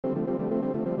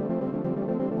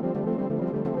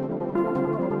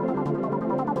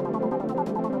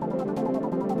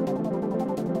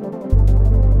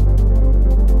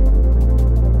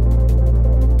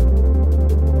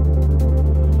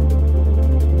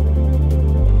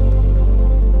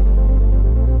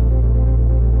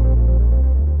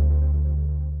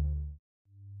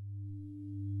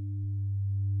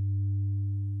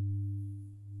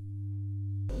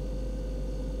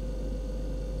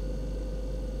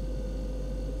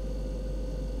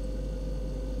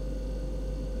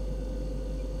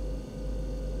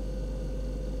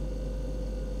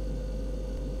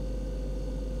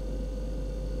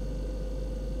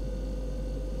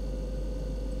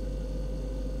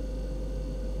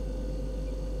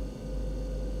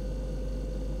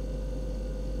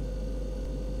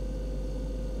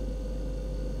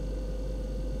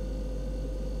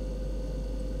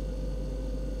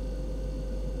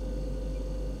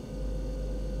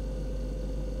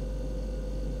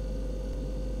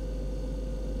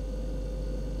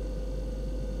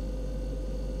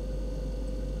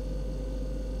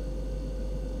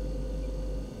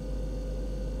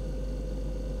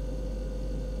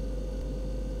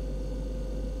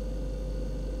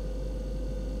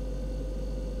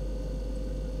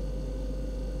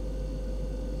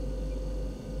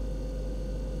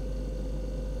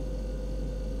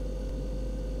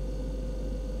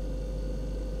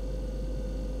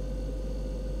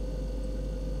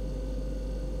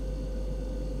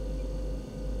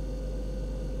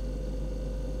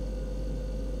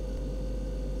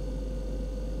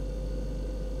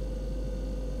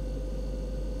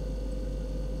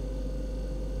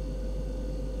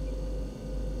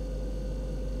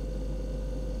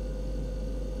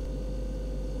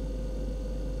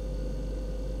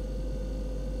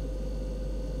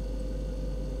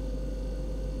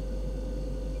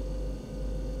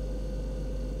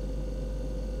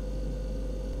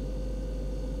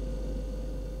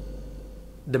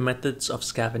The methods of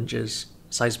scavengers,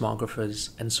 seismographers,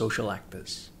 and social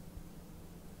actors.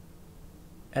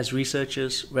 As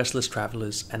researchers, restless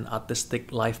travelers, and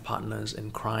artistic life partners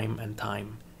in crime and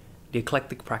time, the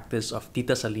eclectic practice of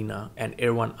Tita Salina and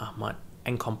Irwan Ahmett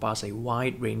encompass a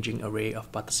wide-ranging array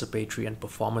of participatory and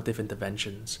performative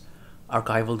interventions,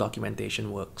 archival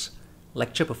documentation works,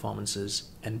 lecture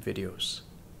performances, and videos.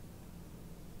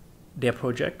 Their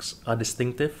projects are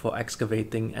distinctive for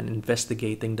excavating and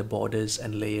investigating the borders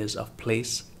and layers of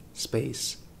place,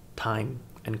 space, time,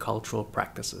 and cultural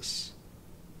practices.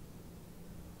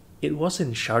 It was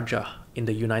in Sharjah, in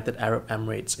the United Arab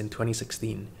Emirates in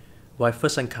 2016, where I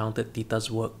first encountered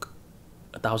Tita's work,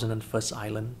 1001st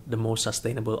Island, the most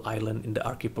sustainable island in the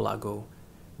archipelago,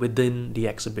 within the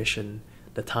exhibition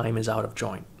The Time is Out of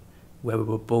Joint, where we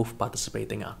were both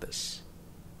participating artists.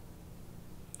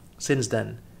 Since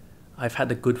then, I've had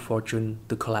the good fortune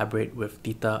to collaborate with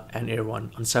Tita and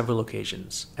Irwan on several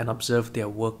occasions and observe their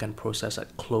work and process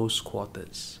at close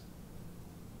quarters.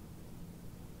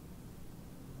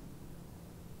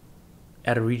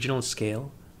 At a regional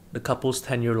scale, the couple's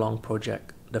 10-year-long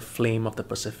project, The Flame of the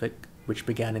Pacific, which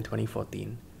began in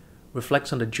 2014,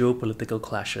 reflects on the geopolitical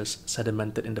clashes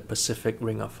sedimented in the Pacific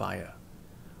Ring of Fire,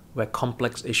 where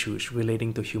complex issues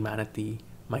relating to humanity,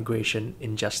 migration,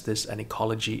 injustice, and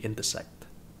ecology intersect.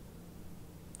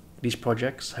 These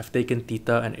projects have taken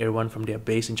Tita and Irwan from their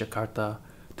base in Jakarta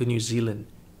to New Zealand,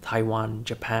 Taiwan,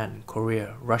 Japan,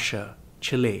 Korea, Russia,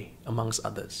 Chile, amongst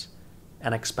others,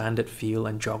 and expanded field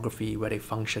and geography where they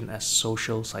function as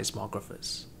social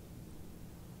seismographers.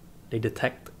 They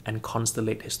detect and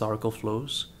constellate historical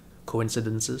flows,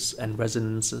 coincidences, and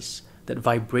resonances that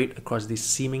vibrate across these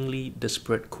seemingly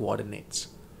disparate coordinates,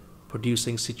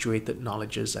 producing situated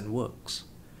knowledges and works,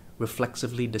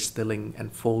 reflexively distilling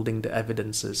and folding the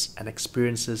evidences and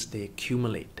experiences they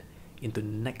accumulate into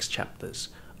next chapters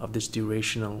of this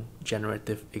durational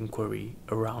generative inquiry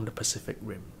around the Pacific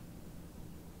Rim.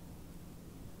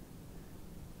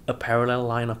 A parallel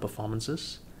line of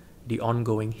performances, the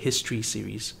ongoing History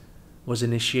series, was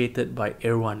initiated by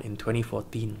Irwan in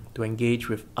 2014 to engage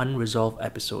with unresolved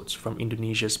episodes from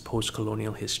Indonesia's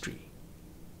post-colonial history.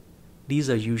 These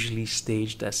are usually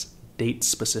staged as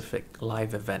date-specific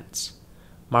live events,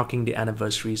 marking the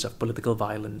anniversaries of political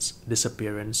violence,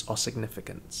 disappearance, or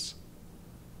significance.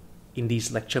 In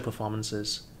these lecture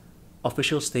performances,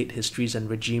 official state histories and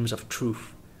regimes of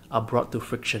truth are brought to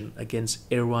friction against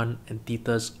Irwan and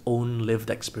Tita's own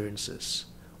lived experiences,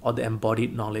 or the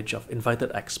embodied knowledge of invited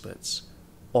experts,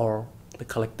 or the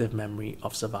collective memory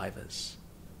of survivors.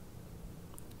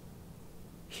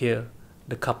 Here,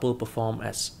 the couple perform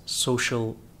as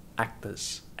social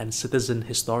actors and citizen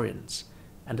historians,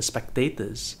 and the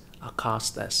spectators are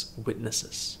cast as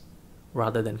witnesses,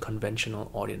 rather than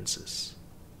conventional audiences.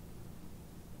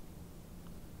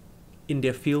 In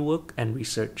their fieldwork and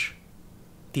research,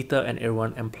 Tita and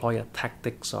Irwan employ a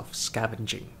tactics of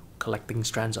scavenging, collecting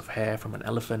strands of hair from an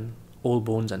elephant, old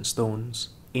bones and stones,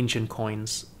 ancient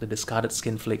coins, the discarded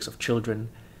skin flakes of children,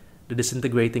 the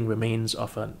disintegrating remains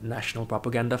of a national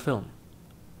propaganda film.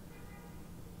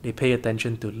 They pay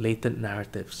attention to latent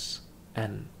narratives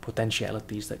and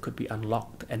potentialities that could be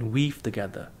unlocked and weaved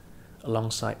together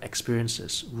alongside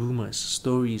experiences, rumors,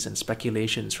 stories, and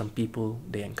speculations from people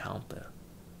they encounter.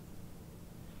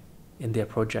 In their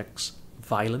projects,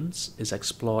 violence is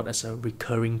explored as a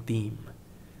recurring theme,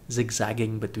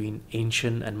 zigzagging between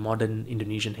ancient and modern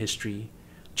Indonesian history,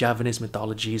 Javanese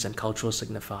mythologies and cultural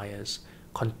signifiers,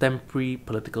 contemporary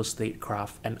political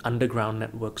statecraft, and underground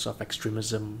networks of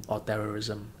extremism or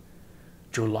terrorism,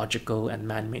 geological and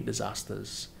man-made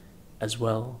disasters, as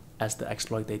well as the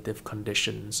exploitative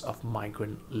conditions of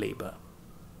migrant labor.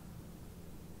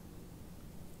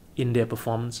 In their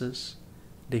performances,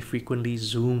 they frequently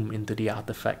zoom into the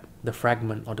artifact, the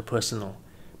fragment, or the personal,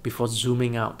 before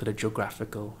zooming out to the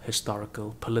geographical,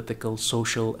 historical, political,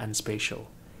 social, and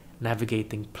spatial,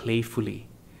 navigating playfully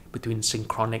between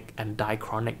synchronic and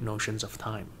diachronic notions of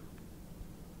time.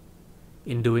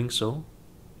 In doing so,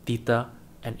 Tita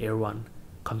and Irwan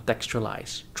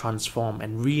contextualize, transform,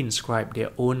 and reinscribe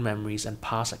their own memories and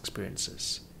past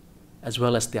experiences, as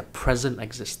well as their present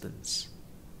existence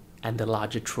and the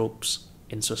larger tropes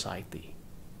in society,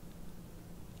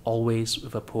 always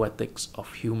with a poetics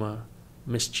of humor,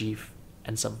 mischief,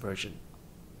 and subversion.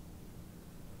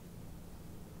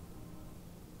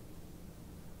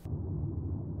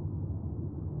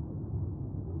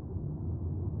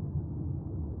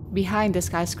 Behind the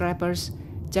skyscrapers,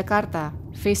 Jakarta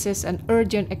faces an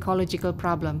urgent ecological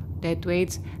problem that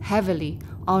weighs heavily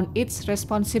on its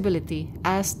responsibility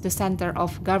as the center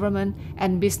of government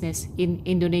and business in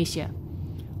Indonesia.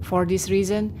 For this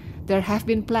reason, there have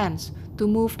been plans to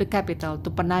move the capital to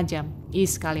Penajam,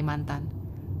 East Kalimantan.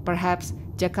 Perhaps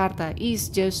Jakarta is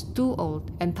just too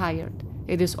old and tired.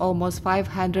 It is almost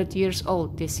 500 years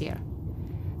old this year.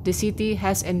 The city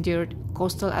has endured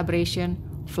coastal abrasion,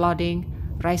 flooding,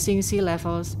 rising sea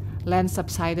levels, land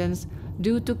subsidence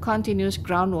due to continuous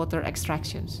groundwater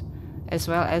extractions, as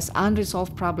well as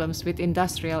unresolved problems with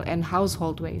industrial and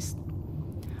household waste.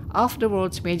 Of the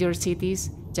world's major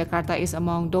cities, Jakarta is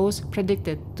among those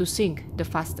predicted to sink the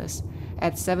fastest,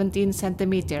 at 17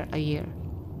 centimeters a year.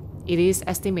 It is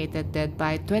estimated that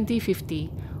by 2050,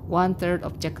 one-third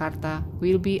of Jakarta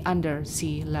will be under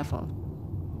sea level.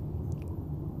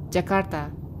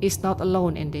 Jakarta is not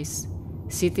alone in this.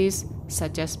 Cities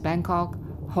such as Bangkok,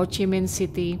 Ho Chi Minh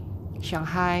City,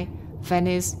 Shanghai,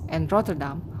 Venice, and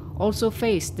Rotterdam also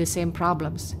face the same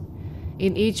problems.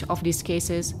 In each of these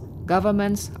cases,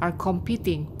 governments are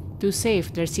competing to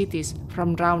save their cities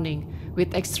from drowning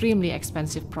with extremely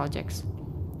expensive projects,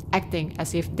 acting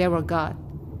as if they were God,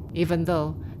 even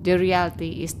though the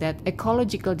reality is that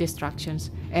ecological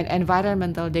destructions and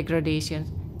environmental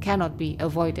degradation cannot be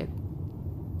avoided.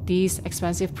 These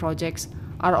expensive projects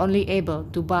are only able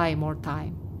to buy more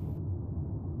time.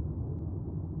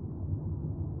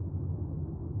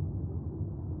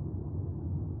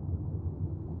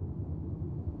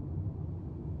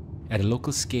 At a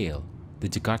local scale, the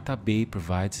Jakarta Bay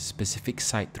provides a specific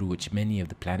site through which many of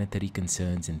the planetary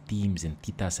concerns and themes in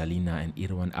Tita Salina and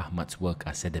Irwan Ahmett's work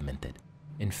are sedimented.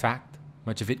 In fact,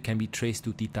 much of it can be traced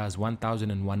to Tita's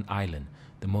 1001 Island,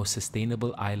 the most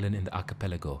sustainable island in the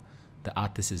archipelago, the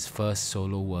artist's first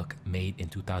solo work made in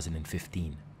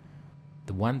 2015.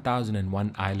 The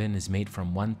 1001 Island is made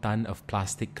from 1 ton of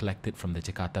plastic collected from the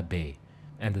Jakarta Bay,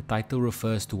 and the title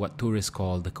refers to what tourists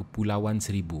call the Kepulauan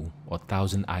Seribu, or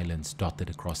 1,000 islands dotted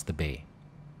across the bay.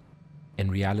 In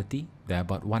reality, there are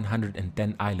about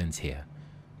 110 islands here,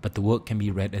 but the work can be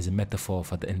read as a metaphor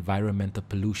for the environmental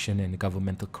pollution and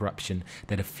governmental corruption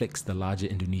that afflicts the larger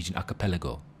Indonesian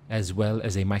archipelago, as well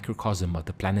as a microcosm of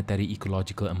the planetary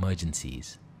ecological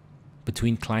emergencies.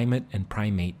 Between climate and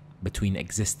primate, between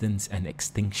existence and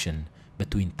extinction,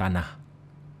 between tanah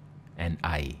and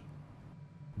air.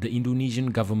 The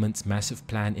Indonesian government's massive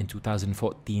plan in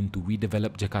 2014 to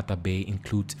redevelop Jakarta Bay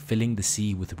includes filling the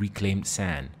sea with reclaimed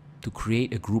sand to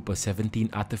create a group of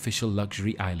 17 artificial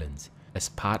luxury islands as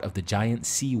part of the giant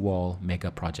seawall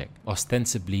mega project,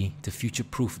 ostensibly to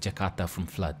future-proof Jakarta from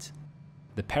floods.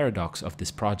 The paradox of this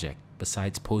project,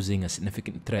 besides posing a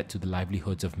significant threat to the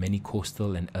livelihoods of many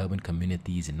coastal and urban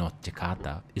communities in North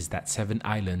Jakarta, is that 7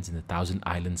 islands in the 1,000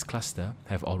 Islands cluster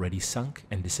have already sunk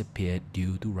and disappeared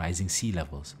due to rising sea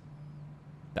levels.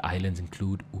 The islands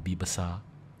include Ubi Besar,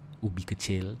 Ubi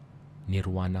Kecil,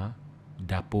 Nirwana,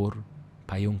 Dapur,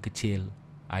 Payung Kecil,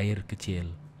 Air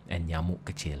Kecil, and Nyamuk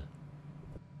Kecil.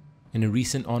 In a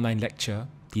recent online lecture,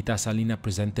 Tita Salina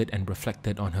presented and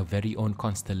reflected on her very own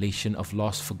constellation of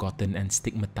lost, forgotten, and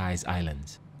stigmatized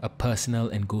islands, a personal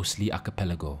and ghostly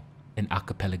archipelago, an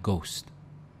archipelaghost.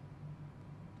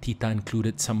 Tita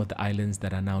included some of the islands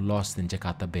that are now lost in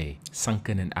Jakarta Bay,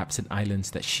 sunken and absent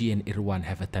islands that she and Irwan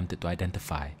have attempted to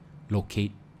identify,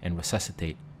 locate, and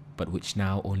resuscitate, but which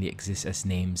now only exist as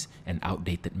names and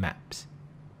outdated maps.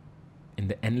 In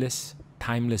the endless,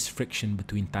 timeless friction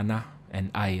between tanah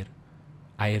and air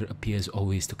appears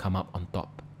always to come up on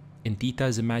top. In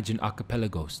Tita's imagined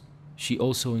archipelaghost, she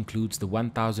also includes the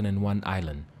 1001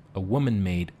 Island, a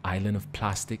woman-made island of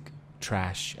plastic,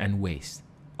 trash, and waste,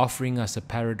 offering us a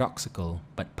paradoxical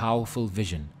but powerful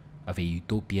vision of a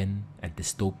utopian and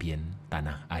dystopian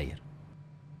tanah air.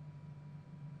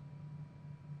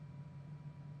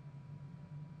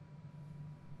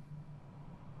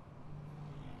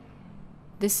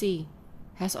 The sea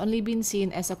has only been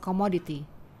seen as a commodity,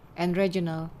 and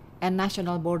regional and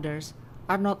national borders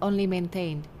are not only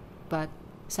maintained, but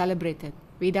celebrated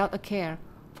without a care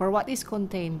for what is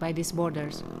contained by these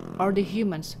borders or the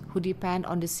humans who depend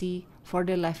on the sea for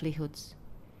their livelihoods.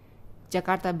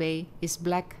 Jakarta Bay is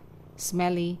black,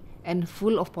 smelly, and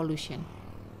full of pollution.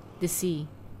 The sea,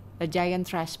 a giant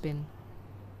trash bin.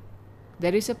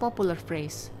 There is a popular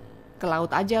phrase, "Ke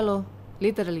laut aja lo,"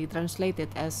 literally translated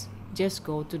as "just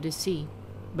go to the sea,"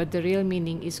 but the real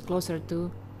meaning is closer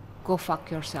to "go fuck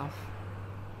yourself."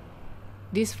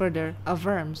 This further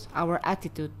affirms our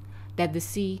attitude that the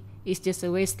sea is just a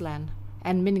wasteland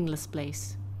and meaningless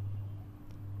place.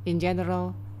 In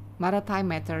general, maritime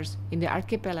matters in the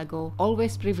archipelago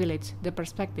always privilege the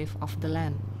perspective of the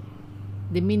land.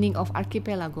 The meaning of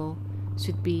archipelago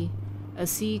should be a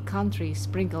sea country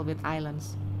sprinkled with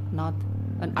islands, not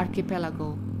an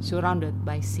archipelago surrounded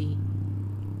by sea.